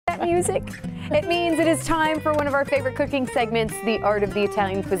that music? It means it is time for one of our favorite cooking segments, The Art of the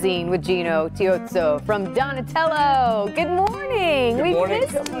Italian Cuisine with Gino Tiozzo from Donatello. Good morning. We've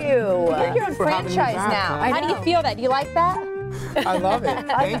missed you. You're your own franchise now. How do you feel that? Do you like that? I love it.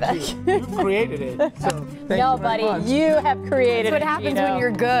 Thank you. You created it. So No, buddy, you have created it. That's what happens when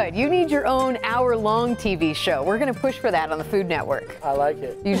you're good. You need your own hour-long TV show. We're going to push for that on the Food Network. I like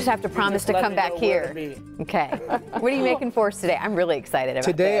it. You just have to promise to come back here. Okay. What are you making for us today? I'm really excited about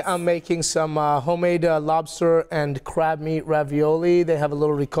Today this. I'm making some homemade lobster and crab meat ravioli. They have a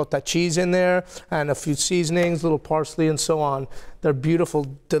little ricotta cheese in there and a few seasonings, little parsley and so on. They're beautiful,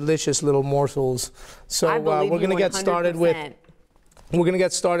 delicious little morsels. So we're going to get started with. We're going to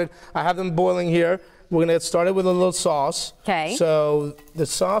get started. I have them boiling here. We're going to get started with a little sauce. Okay. So the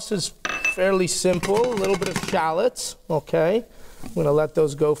sauce is fairly simple. A little bit of shallots. Okay. I'm going to let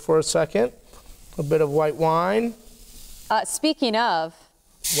those go for a second. A bit of white wine. Speaking of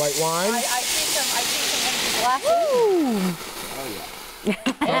white wine. I see some empty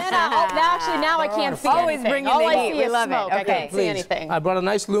glasses. Now I can't see Always anything. bringing All the I heat. see We is love smoke. it. I Okay. can't see anything. I brought a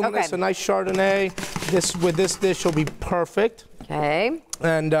nice luminous, a nice Chardonnay. With this dish will be perfect. Okay.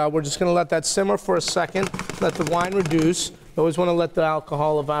 And we're just going to let that simmer for a second. Let the wine reduce. You always want to let the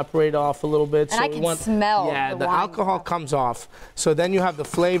alcohol evaporate off a little bit. And I can smell the wine. alcohol comes off. So then you have the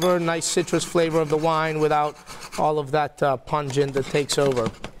flavor, nice citrus flavor of the wine without all of that pungent that takes over.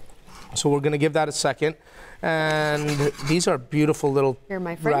 So we're going to give that a second. And these are beautiful little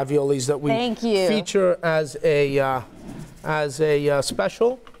raviolis that we feature as a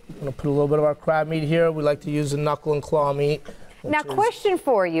special. I'm going to put a little bit of our crab meat here. We like to use the knuckle and claw meat. Now, question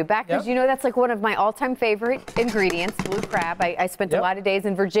for you, because you know that's like one of my all-time favorite ingredients, blue crab. I spent a lot of days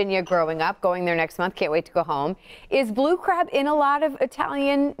in Virginia growing up, going there next month. Can't wait to go home. Is blue crab in a lot of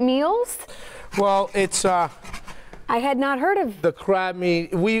Italian meals? Well, it's... I had not heard of the crab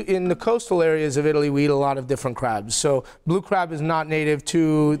meat. In the coastal areas of Italy, we eat a lot of different crabs. So blue crab is not native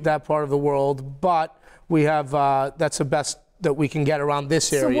to that part of the world, but we have that's the best that we can get around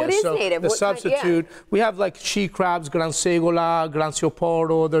this area. So what is native? The substitute, we have like she crabs, gran segola, gran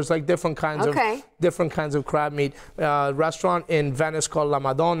cioporo. There's like different kinds of crab meat. Restaurant in Venice called La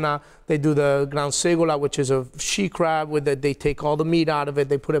Madonna, they do the gran segola, which is a she crab with they take all the meat out of it,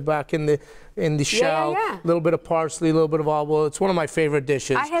 they put it back in the shell, a little bit of parsley, a little bit of olive oil. It's one of my favorite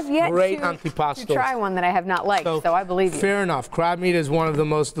dishes. I have yet to try one that I have not liked, so I believe you. Fair enough. Crab meat is one of the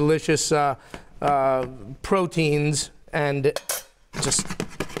most delicious proteins and just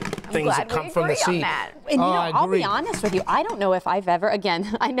things that come from the sea. And you know, I'll be honest with you, I don't know if I've ever,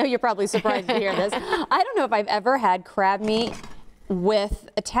 again, I know you're probably surprised to hear this, I don't know if I've ever had crab meat with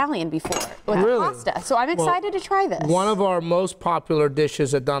Italian before, with pasta. So I'm excited to try this. One of our most popular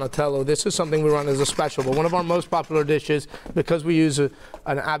dishes at Donatello, this is something we run as a special, but one of our most popular dishes, because we use an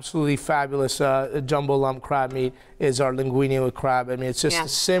absolutely fabulous jumbo lump crab meat, is our linguine with crab. I mean, it's just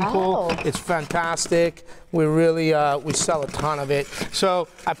simple, it's fantastic. We really, we sell a ton of it. So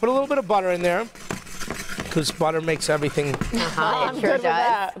I put a little bit of butter in there, because butter makes everything. It sure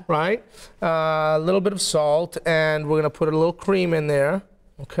does. Right? A little bit of salt, and we're going to put a little cream in there,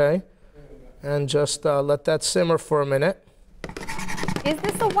 okay? And just let that simmer for a minute. Is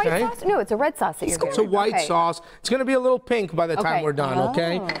this a white sauce? No, it's a red sauce that you're doing. It's a white sauce. It's going to be a little pink by the time we're done,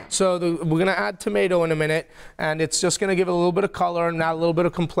 okay? So we're going to add tomato in a minute, and it's just going to give it a little bit of color and add a little bit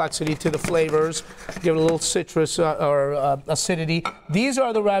of complexity to the flavors, give it a little citrus or acidity. These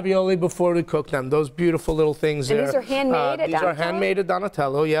are the ravioli before we cook them, those beautiful little things there. And these are handmade at Donatello? These are handmade at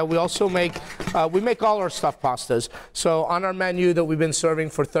Donatello, yeah. We also make, we make all our stuffed pastas. So on our menu that we've been serving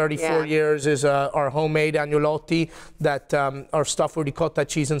for 34 years is our homemade agnolotti that are stuffed with ricotta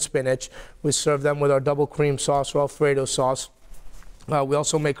cheese and spinach. We serve them with our double cream sauce or Alfredo sauce. We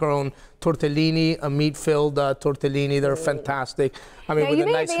also make our own tortellini, a meat-filled tortellini. They're fantastic. I mean, now, with you a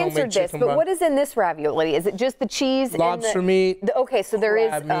may nice have homemade answered this, chicken but broth. what is in this ravioli? Is it just the cheese? Lobster meat. Okay, so there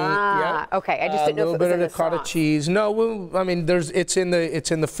is. Meat, Okay, I just didn't know if it was in the sauce. A little bit of ricotta cheese. No, I mean, it's in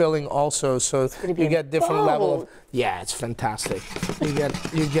the filling also, so you get different level of. Yeah, it's fantastic. You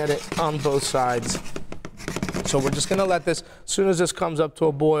get it on both sides. So we're just gonna let this. As soon as this comes up to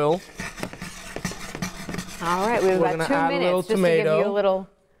a boil. All right, we have about 2 minutes just to give you a little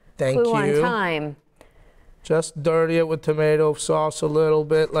clue on time. Just dirty it with tomato sauce a little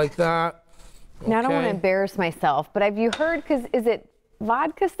bit like that. Now, I don't want to embarrass myself, but have you heard, because is it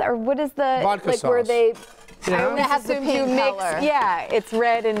vodka, or what is the, vodka like sauce. where they Yeah. It has the pink color. Yeah, it's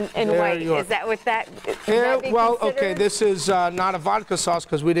red and white. Is that what that? Yeah, well, considered? okay, this is not a vodka sauce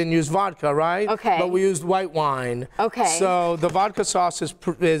because we didn't use vodka, right? Okay. But we used white wine. Okay. So the vodka sauce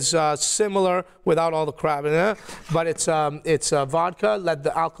is similar without all the crab in it, but it's vodka. Let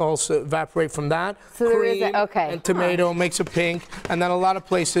the alcohol evaporate from that. So there is cream and tomato makes it pink, and then a lot of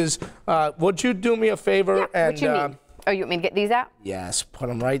places. Would you do me a favor? Yeah, and what you need? Oh, you want me to get these out? yes, put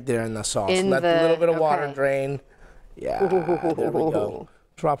them right there in the sauce. Let a little bit of water drain. Yeah, there we go.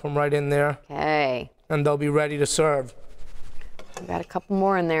 Drop them right in there. Okay. And they'll be ready to serve. We got a couple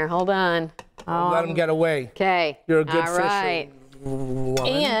more in there. Hold on. Let them get away. Okay. You're a good fisher. All right. Woman.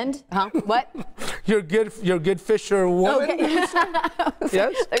 And What? You're a good fisher woman. Okay.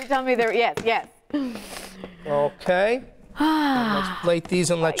 Yes. They're telling me they're yes. Okay. Let's plate these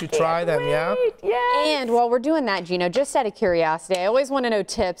and let you try them, yeah? Yes. And while we're doing that, Gino, just out of curiosity, I always want to know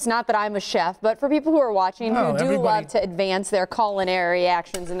tips, not that I'm a chef, but for people who are watching who do love to advance their culinary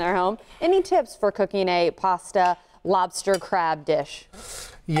actions in their home, any tips for cooking a pasta, lobster, crab dish?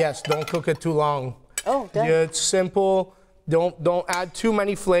 Yes, don't cook it too long. Oh, done. Yeah, it's simple. Don't add too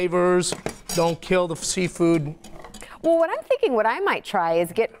many flavors. Don't kill the seafood. Well, what I'm thinking, what I might try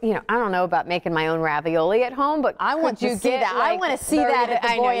is get, I don't know about making my own ravioli at home, but I want to see that. I want to see that at the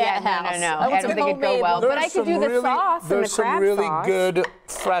Boyette house. No. I don't think it'd go well. But I could do the sauce and the crab sauce. There's some really good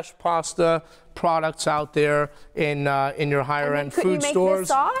fresh pasta products out there in your higher end food stores. Could you make this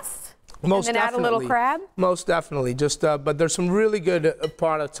sauce? Most and then definitely. add a little crab? Most definitely. Just, but there's some really good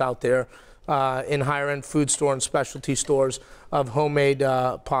products out there in higher end food store and specialty stores of homemade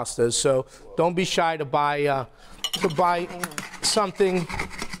pastas. So don't be shy to buy something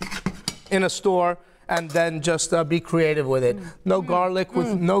in a store and then just be creative with it. No garlic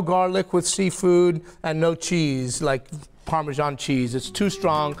with seafood and no cheese like Parmesan cheese. It's too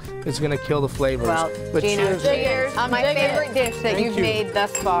strong. It's going to kill the flavors. Well, but Gino, cheers. My favorite dish that Thank you've you. made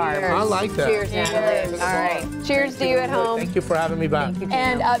thus far. I like that. Cheers, Natalie. All right. Cheers to you at home. Thank you for having me back.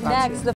 And up next, the